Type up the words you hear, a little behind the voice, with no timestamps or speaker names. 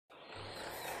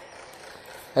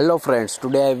Hello friends,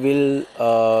 today I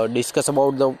will discuss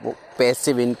about the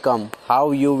passive income,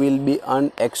 how you will be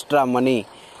earn extra money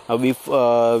with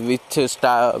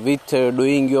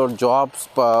doing your jobs,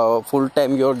 full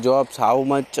time your jobs, how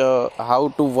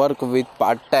to work with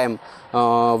part time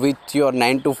with your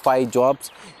 9 to 5 jobs.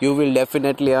 You will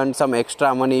definitely earn some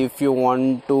extra money if you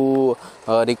want to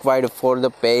required for the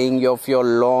paying of your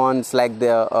loans, like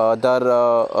the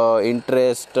other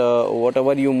interest,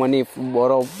 whatever you money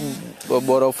borrow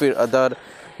for other.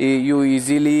 You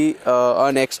easily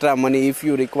earn extra money. If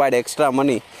you require extra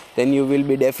money, then you will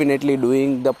be definitely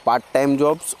doing the part-time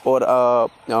jobs or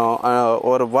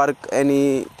work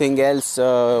anything else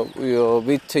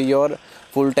with your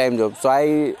full-time job.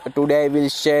 So today I will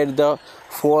share the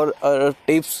four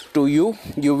tips to you.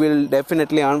 You will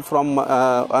definitely earn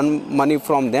money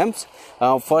from them.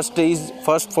 First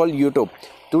of all, YouTube.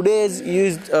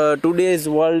 Today's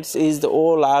world is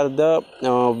all are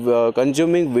the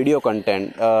consuming video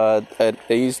content.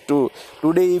 Is to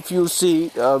Today, if you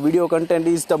see, video content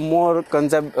is the more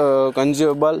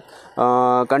consumable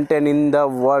content in the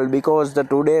world, because the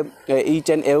today each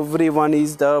and everyone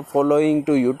is the following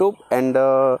to YouTube, and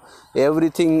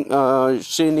everything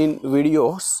seen in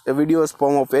videos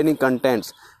form of any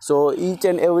contents. So each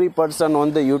and every person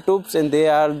on the YouTubes, and they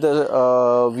are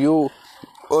the view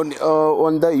on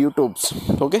the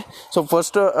YouTubes. Okay, so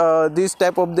first, this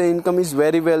type of the income is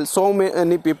very well. So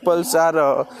many people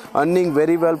are earning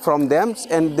very well from them,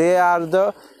 and they are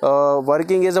the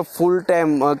working as a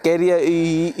full-time career.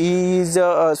 He is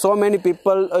so many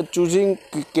people choosing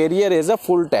career as a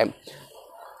full-time.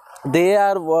 They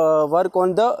are work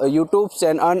on the YouTubes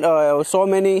and earn so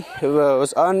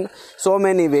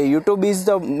many way. YouTube is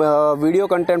the video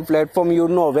content platform, you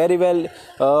know very well.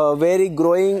 Very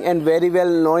growing and very well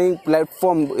knowing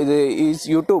platform is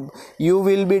YouTube. You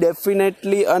will be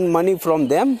definitely earn money from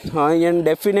them, and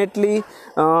definitely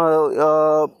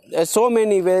so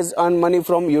many ways earn money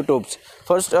from YouTubes.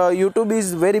 First, YouTube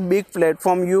is very big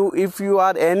platform. If you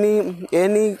are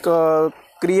any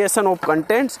creation of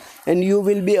contents, and you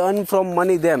will be earn from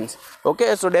money them.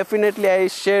 Okay, so definitely I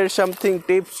share something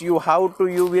tips you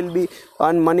will be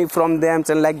earn money from them,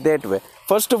 and like that way.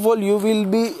 First of all, you will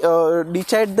be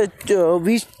decide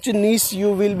which niche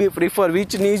you will be prefer,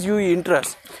 which niche you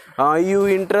interest. You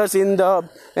interest in the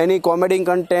any comedy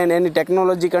content, any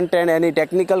technology content, any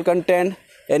technical content,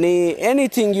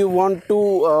 anything you want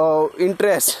to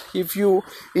interest. If you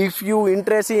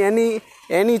interest in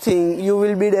anything, you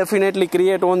will be definitely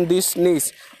create on this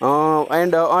niche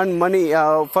and earn money.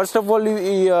 First of all,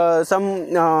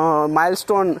 some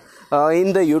milestone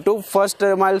in the YouTube. First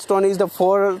milestone is the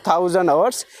 4,000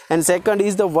 hours, and second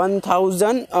is the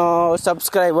 1,000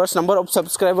 subscribers, number of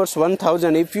subscribers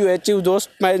 1,000. If you achieve those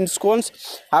milestones,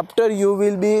 after you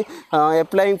will be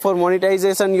applying for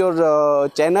monetization your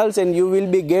channels, and you will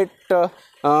be get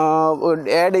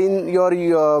ad in your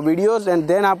videos, and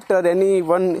then after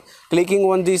anyone clicking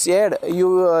on this ad, you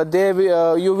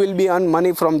will be earn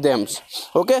money from them.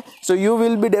 Okay, so you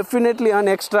will be definitely earn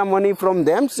extra money from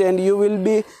them, and you will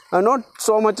be not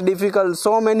so much difficult.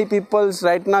 So many people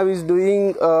right now is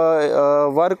doing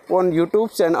work on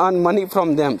YouTube and earn money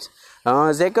from them.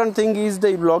 Second thing is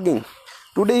the blogging.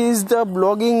 Today is the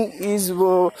blogging is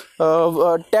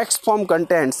text form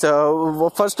contents.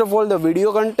 First of all, the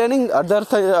video containing.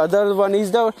 Other one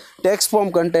is the text form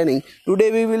containing.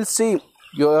 Today we will see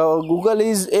Google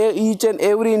is each and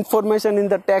every information in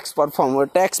the text form or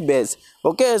text base.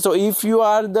 Okay, so if you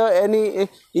are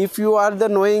the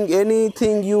knowing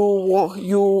anything,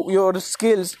 your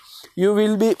skills, you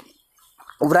will be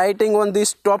writing on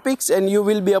these topics, and you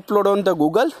will be upload on the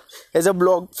Google as a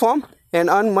blog form and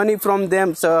earn money from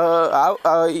them. So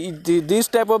this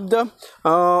type of the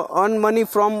earn money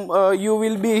from, you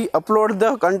will be upload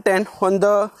the content on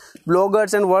the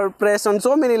bloggers and WordPress on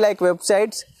so many like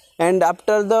websites, and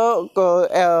after the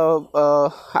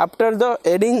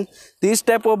adding this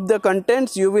type of the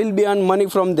contents, you will be earn money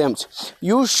from them.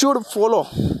 You should follow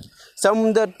some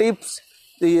of the tips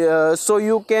so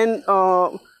you can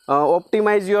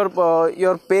optimize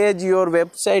your page, your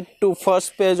website to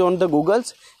first page on the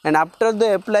Googles, and after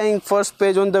the applying first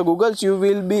page on the Googles, you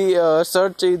will be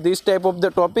search this type of the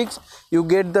topics, you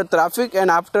get the traffic,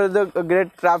 and after the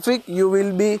great traffic, you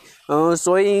will be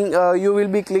you will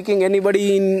be clicking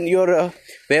anybody in your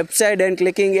website and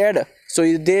clicking ad, so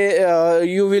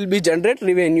you will be generate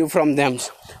revenue from them.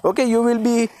 Okay, you will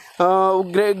be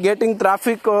getting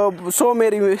traffic so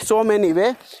many way,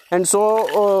 and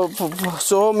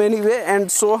so many way,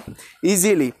 and so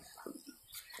easily.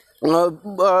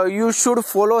 You should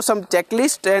follow some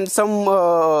checklist and some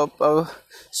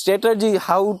strategy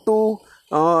how to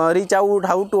reach out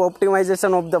how to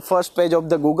optimization of the first page of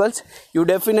the Googles. You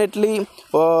definitely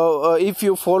if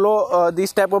you follow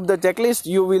this type of the checklist,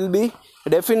 you will be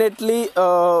definitely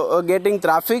getting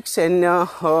traffics and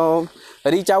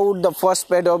reach out the first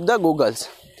page of the Googles.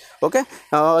 Okay.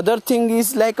 Other thing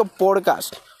is like a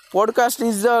podcast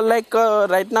is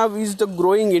right now is the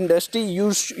growing industry.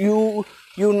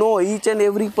 You know, each and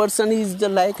every person is the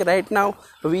like right now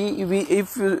we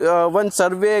if one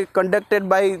survey conducted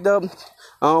by the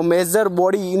major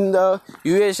body in the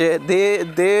USA,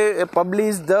 they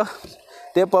publish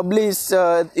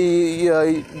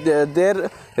their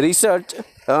research,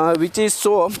 which is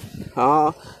so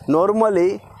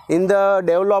normally in the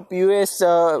developed US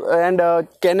and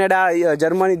Canada,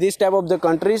 Germany, this type of the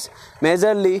countries,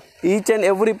 majorly each and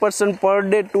every person per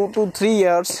day 2 to 3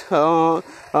 years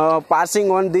passing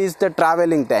on these the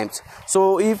traveling times.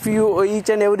 So if you each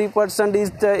and every person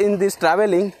is in this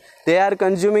traveling, they are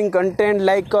consuming content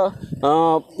like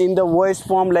in the voice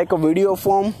form, like a video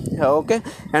form, okay,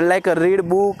 and like a read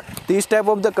book, this type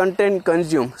of the content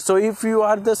consume. So if you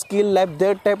are the skill like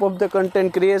that type of the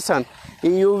content creation,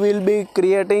 you will be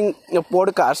creating a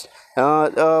podcast.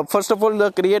 First of all,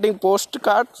 the creating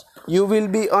postcards, you will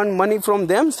be earn money from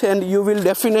them, and you will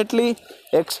definitely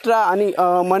extra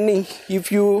money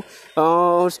if you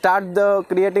start the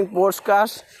creating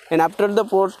podcast, and after the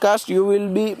podcast you will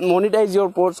be monetize your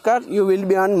podcast, you will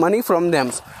be earn money from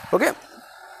them. Okay.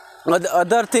 The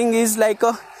other thing is like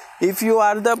if you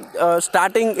are the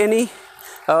starting any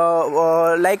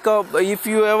if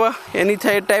you have any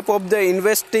type of the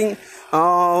investing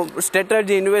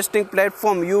strategy investing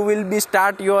platform, you will be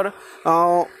start your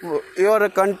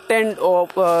content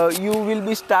of you will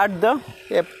be start the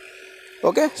app.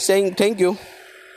 Okay, saying thank you.